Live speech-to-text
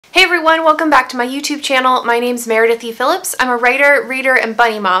Hey everyone, welcome back to my YouTube channel. My name's Meredith Phillips. I'm a writer, reader, and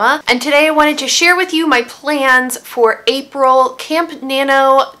bunny mama, and today I wanted to share with you my plans for April Camp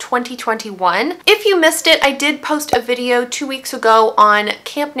NaNo 2021. If you missed it, I did post a video 2 weeks ago on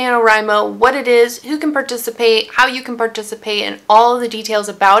Camp NaNoWriMo, what it is, who can participate, how you can participate, and all of the details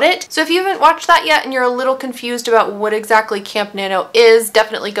about it. So if you haven't watched that yet and you're a little confused about what exactly Camp NaNo is,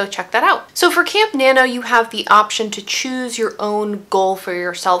 definitely go check that out. So for Camp NaNo, you have the option to choose your own goal for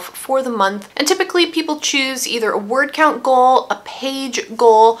yourself for the month, and typically people choose either a word count goal, a page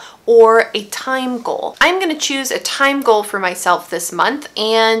goal, or a time goal. I'm going to choose a time goal for myself this month,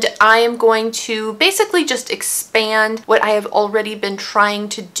 and I am going to basically just expand what I have already been trying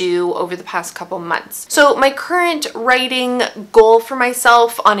to do over the past couple months. So my current writing goal for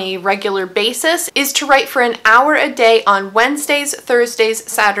myself on a regular basis is to write for an hour a day on Wednesdays, Thursdays,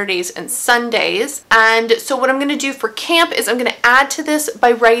 Saturdays, and Sundays. And so what I'm going to do for camp is I'm going to add to this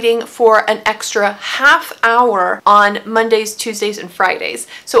by writing for an extra half hour on Mondays, Tuesdays, and Fridays.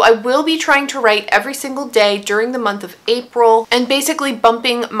 So I will be trying to write every single day during the month of April and basically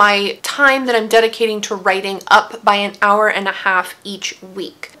bumping my time that I'm dedicating to writing up by an hour and a half each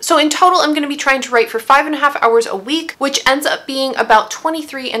week. So in total, I'm going to be trying to write for 5.5 hours a week, which ends up being about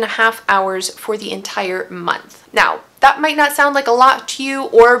 23.5 hours for the entire month. Now, that might not sound like a lot to you,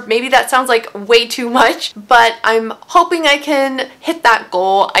 or maybe that sounds like way too much, but I'm hoping I can hit that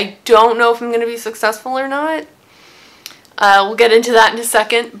goal. I don't know if I'm going to be successful or not. We'll get into that in a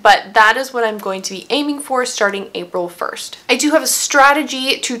second, but that is what I'm going to be aiming for starting April 1st. I do have a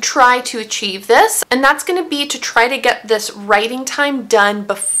strategy to try to achieve this, and that's going to be to try to get this writing time done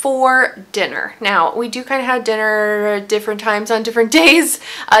before dinner. Now, we do kind of have dinner at different times on different days,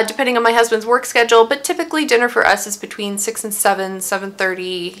 depending on my husband's work schedule, but typically dinner for us is between 6 and 7,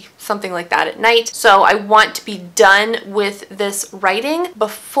 7:30, something like that at night. So I want to be done with this writing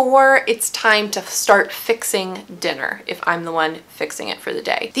before it's time to start fixing dinner, if I'm the one fixing it for the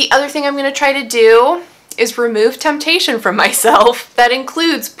day. The other thing I'm going to try to do is remove temptation from myself. That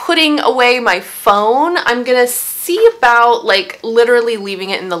includes putting away my phone. I'm going to see about like literally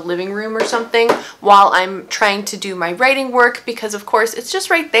leaving it in the living room or something while I'm trying to do my writing work, because of course it's just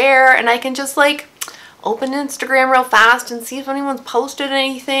right there and I can just like open Instagram real fast and see if anyone's posted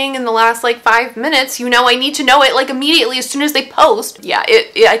anything in the last like 5 minutes. You know, I need to know it like immediately as soon as they post. Yeah,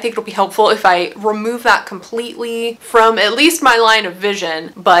 I think it'll be helpful if I remove that completely from at least my line of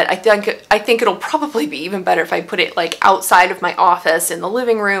vision, but I think it'll probably be even better if I put it like outside of my office in the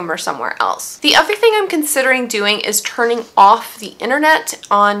living room or somewhere else. The other thing I'm considering doing is turning off the internet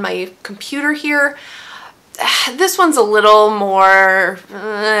on my computer here. This one's a little more,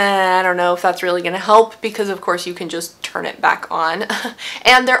 I don't know if that's really going to help, because of course you can just turn it back on.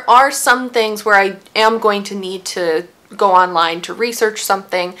 And there are some things where I am going to need to go online to research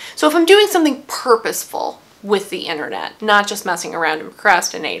something. So if I'm doing something purposeful with the internet, not just messing around and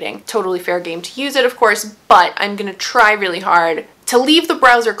procrastinating, totally fair game to use it, of course, but I'm going to try really hard to leave the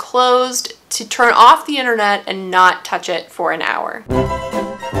browser closed, to turn off the internet and not touch it for an hour.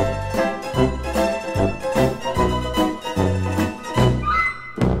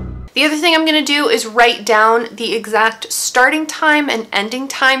 The other thing I'm going to do is write down the exact starting time and ending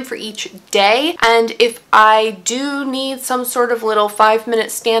time for each day, and if I do need some sort of little 5-minute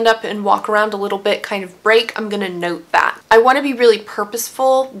stand up and walk around a little bit kind of break, I'm going to note that. I want to be really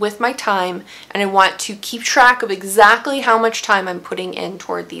purposeful with my time, and I want to keep track of exactly how much time I'm putting in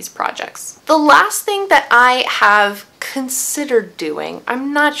toward these projects. The last thing that I have considered doing,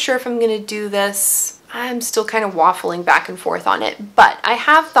 I'm not sure if I'm going to do this. I'm still kind of waffling back and forth on it, but I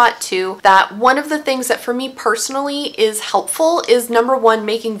have thought too that one of the things that for me personally is helpful is, number one,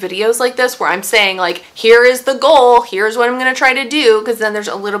 making videos like this where I'm saying like, here is the goal, here's what I'm going to try to do, because then there's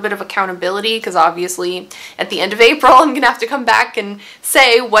a little bit of accountability, because obviously at the end of April I'm going to have to come back and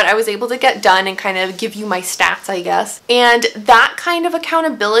say what I was able to get done and kind of give you my stats, I guess. And that kind of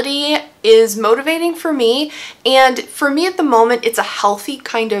accountability is motivating for me, and for me at the moment it's a healthy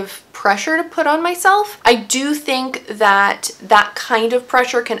kind of pressure to put on myself. I do think that that kind of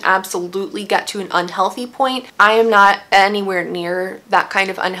pressure can absolutely get to an unhealthy point. I am not anywhere near that kind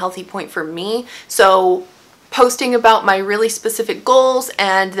of unhealthy point for me, so posting about my really specific goals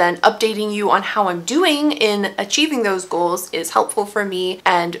and then updating you on how I'm doing in achieving those goals is helpful for me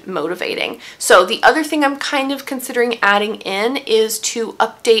and motivating. So the other thing I'm kind of considering adding in is to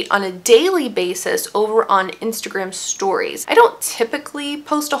update on a daily basis over on Instagram stories. I don't typically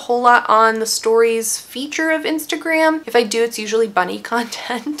post a whole lot on the stories feature of Instagram. If I do, it's usually bunny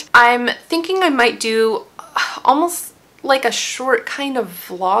content. I'm thinking I might do almost like a short kind of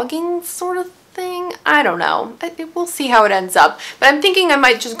vlogging sort of thing. I don't know. We'll see how it ends up. But I'm thinking I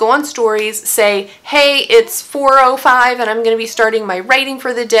might just go on stories, say, hey, it's 4:05 and I'm going to be starting my writing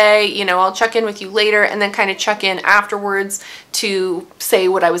for the day. You know, I'll check in with you later, and then kind of check in afterwards to say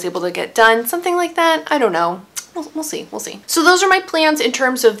what I was able to get done. Something like that. I don't know. We'll see. So those are my plans in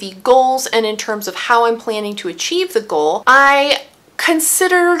terms of the goals and in terms of how I'm planning to achieve the goal. I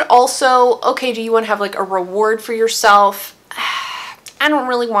considered also, okay, do you want to have like a reward for yourself? I don't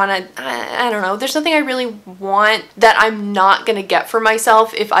really want to, I don't know. There's nothing I really want that I'm not going to get for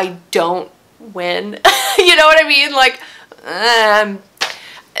myself if I don't win. You know what I mean? Like,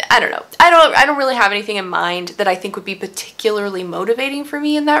 I don't know. I don't really have anything in mind that I think would be particularly motivating for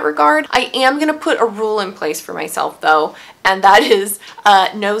me in that regard. I am going to put a rule in place for myself though, and that is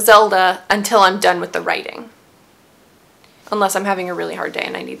no Zelda until I'm done with the writing. Unless I'm having a really hard day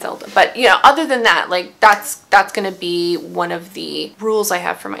and I need Zelda. But, you know, other than that, like, that's going to be one of the rules I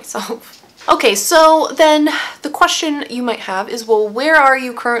have for myself. Okay, so then the question you might have is, well, where are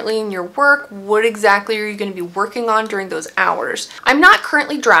you currently in your work? What exactly are you going to be working on during those hours? I'm not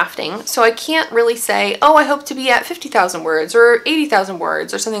currently drafting, so I can't really say, oh, I hope to be at 50,000 words or 80,000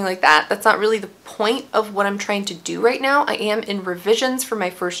 words or something like that. That's not really the point of what I'm trying to do right now. I am in revisions for my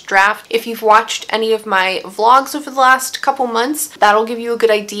first draft. If you've watched any of my vlogs over the last couple months, that'll give you a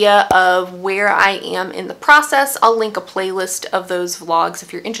good idea of where I am in the process. I'll link a playlist of those vlogs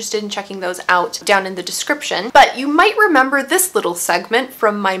if you're interested in checking those out down in the description. But you might remember this little segment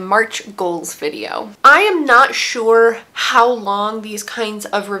from my March goals video. I am not sure how long these kinds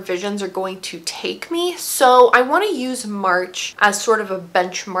of revisions are going to take me, so I want to use March as sort of a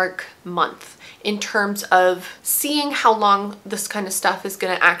benchmark month in terms of seeing how long this kind of stuff is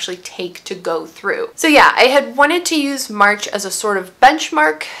going to actually take to go through. So yeah, I had wanted to use March as a sort of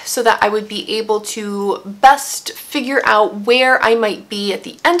benchmark so that I would be able to best figure out where I might be at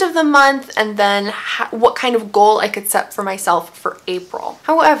the end of the month, and then what kind of goal I could set for myself for April.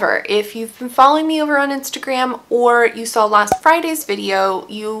 However, if you've been following me over on Instagram or you saw last Friday's video,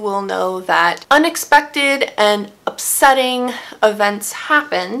 you will know that unexpected and upsetting events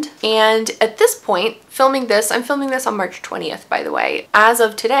happened, and at this point, I'm filming this on March 20th, by the way. As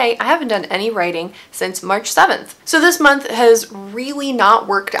of today, I haven't done any writing since March 7th. So this month has really not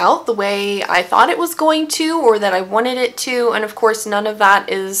worked out the way I thought it was going to, or that I wanted it to, and of course none of that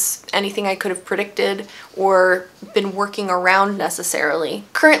is anything I could have predicted or been working around necessarily.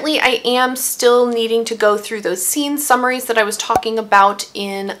 Currently, I am still needing to go through those scene summaries that I was talking about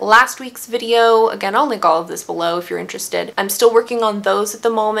in last week's video. Again, I'll link all of this below if you're interested. I'm still working on those at the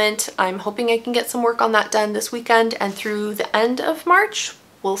moment. I'm hoping I can get some work on that done this weekend and through the end of March.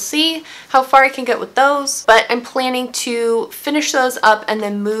 We'll see how far I can get with those, but I'm planning to finish those up and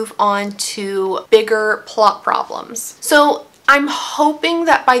then move on to bigger plot problems. So I'm hoping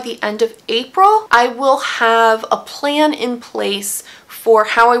that by the end of April, I will have a plan in place for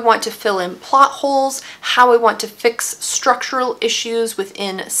how I want to fill in plot holes, how I want to fix structural issues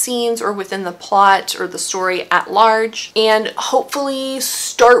within scenes or within the plot or the story at large, and hopefully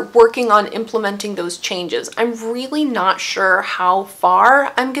start working on implementing those changes. I'm really not sure how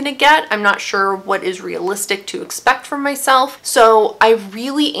far I'm gonna get. I'm not sure what is realistic to expect from myself, so I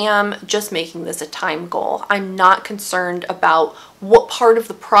really am just making this a time goal. I'm not concerned about what part of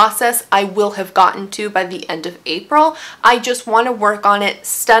the process I will have gotten to by the end of April. I just want to work on it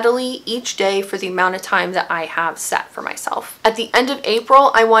steadily each day for the amount of time that I have set for myself. At the end of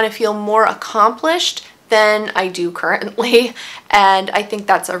April, I want to feel more accomplished than I do currently, and I think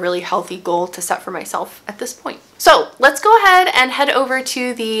that's a really healthy goal to set for myself at this point. So let's go ahead and head over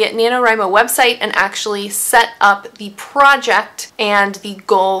to the NaNoWriMo website and actually set up the project and the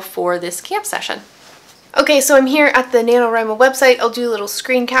goal for this camp session. Okay, so I'm here at the NaNoWriMo website. I'll do a little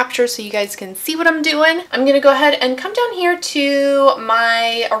screen capture so you guys can see what I'm doing. I'm gonna go ahead and come down here to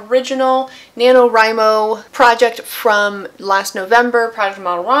my original NaNoWriMo project from last November, Project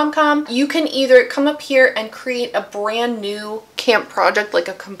Model Rom-Com. You can either come up here and create a brand new camp project, like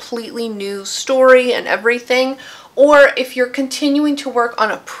a completely new story and everything, or if you're continuing to work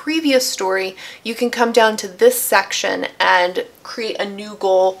on a previous story, you can come down to this section and create a new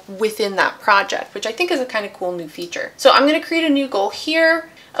goal within that project, which I think is a kind of cool new feature. So I'm going to create a new goal here.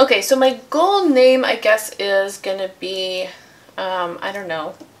 Okay, so my goal name, I guess, is going to be, I don't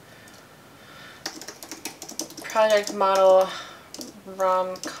know, Project Model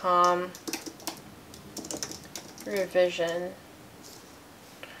Rom-Com Revision.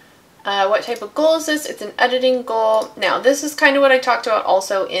 What type of goal is this? It's an editing goal. Now, this is kind of what I talked about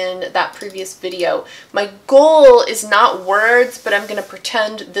also in that previous video. My goal is not words, but I'm going to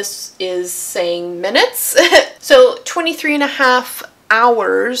pretend this is saying minutes. So 23.5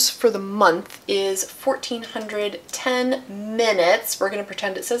 hours for the month is 1,410 minutes. We're going to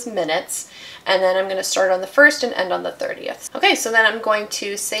pretend it says minutes. And then I'm going to start on the 1st and end on the 30th. Okay, so then I'm going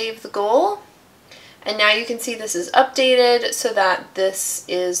to save the goal. And now you can see this is updated so that this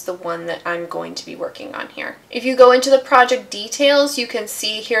is the one that I'm going to be working on here. If you go into the project details, you can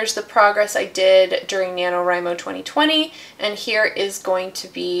see here's the progress I did during NaNoWriMo 2020, and here is going to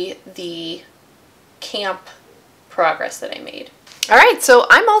be the camp progress that I made. All right, so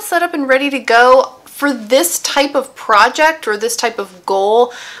I'm all set up and ready to go. For this type of project or this type of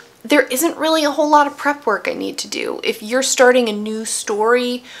goal, there isn't really a whole lot of prep work I need to do. If you're starting a new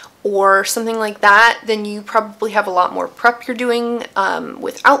story or something like that, then you probably have a lot more prep you're doing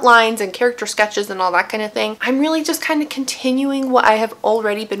with outlines and character sketches and all that kind of thing. I'm really just kind of continuing what I have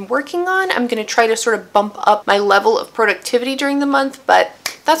already been working on. I'm going to try to sort of bump up my level of productivity during the month, but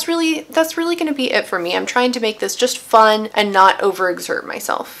that's really going to be it for me. I'm trying to make this just fun and not overexert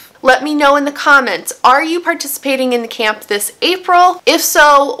myself. Let me know in the comments, are you participating in the camp this April? If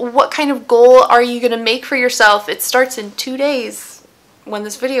so, what kind of goal are you going to make for yourself? It starts in 2 days. When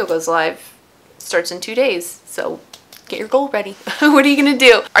this video goes live, it starts in 2 days, so get your goal ready. What are you gonna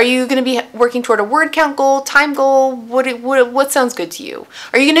do? Are you gonna be working toward a word count goal, time goal? What sounds good to you?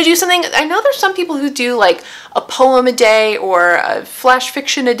 Are you gonna do something? I know there's some people who do like a poem a day or a flash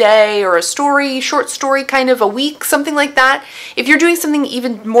fiction a day or a story, short story kind of a week, something like that. If you're doing something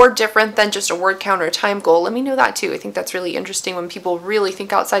even more different than just a word count or a time goal, let me know that too. I think that's really interesting when people really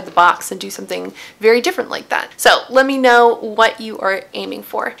think outside the box and do something very different like that. So let me know what you are aiming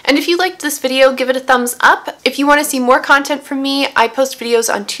for. And if you liked this video, give it a thumbs up. If you want to see more content from me, I post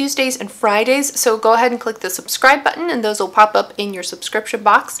videos on Tuesdays and Fridays, so go ahead and click the subscribe button and those will pop up in your subscription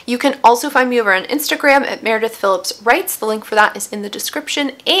box. You can also find me over on Instagram at Meredith Phillips Writes. The link for that is in the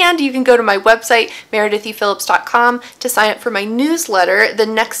description, and you can go to my website, meredithphillips.com, to sign up for my newsletter. The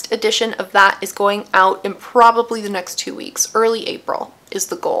next edition of that is going out in probably the next 2 weeks. Early April is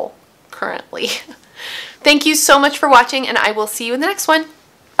the goal currently. Thank you so much for watching, and I will see you in the next one.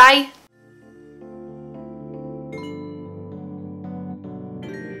 Bye!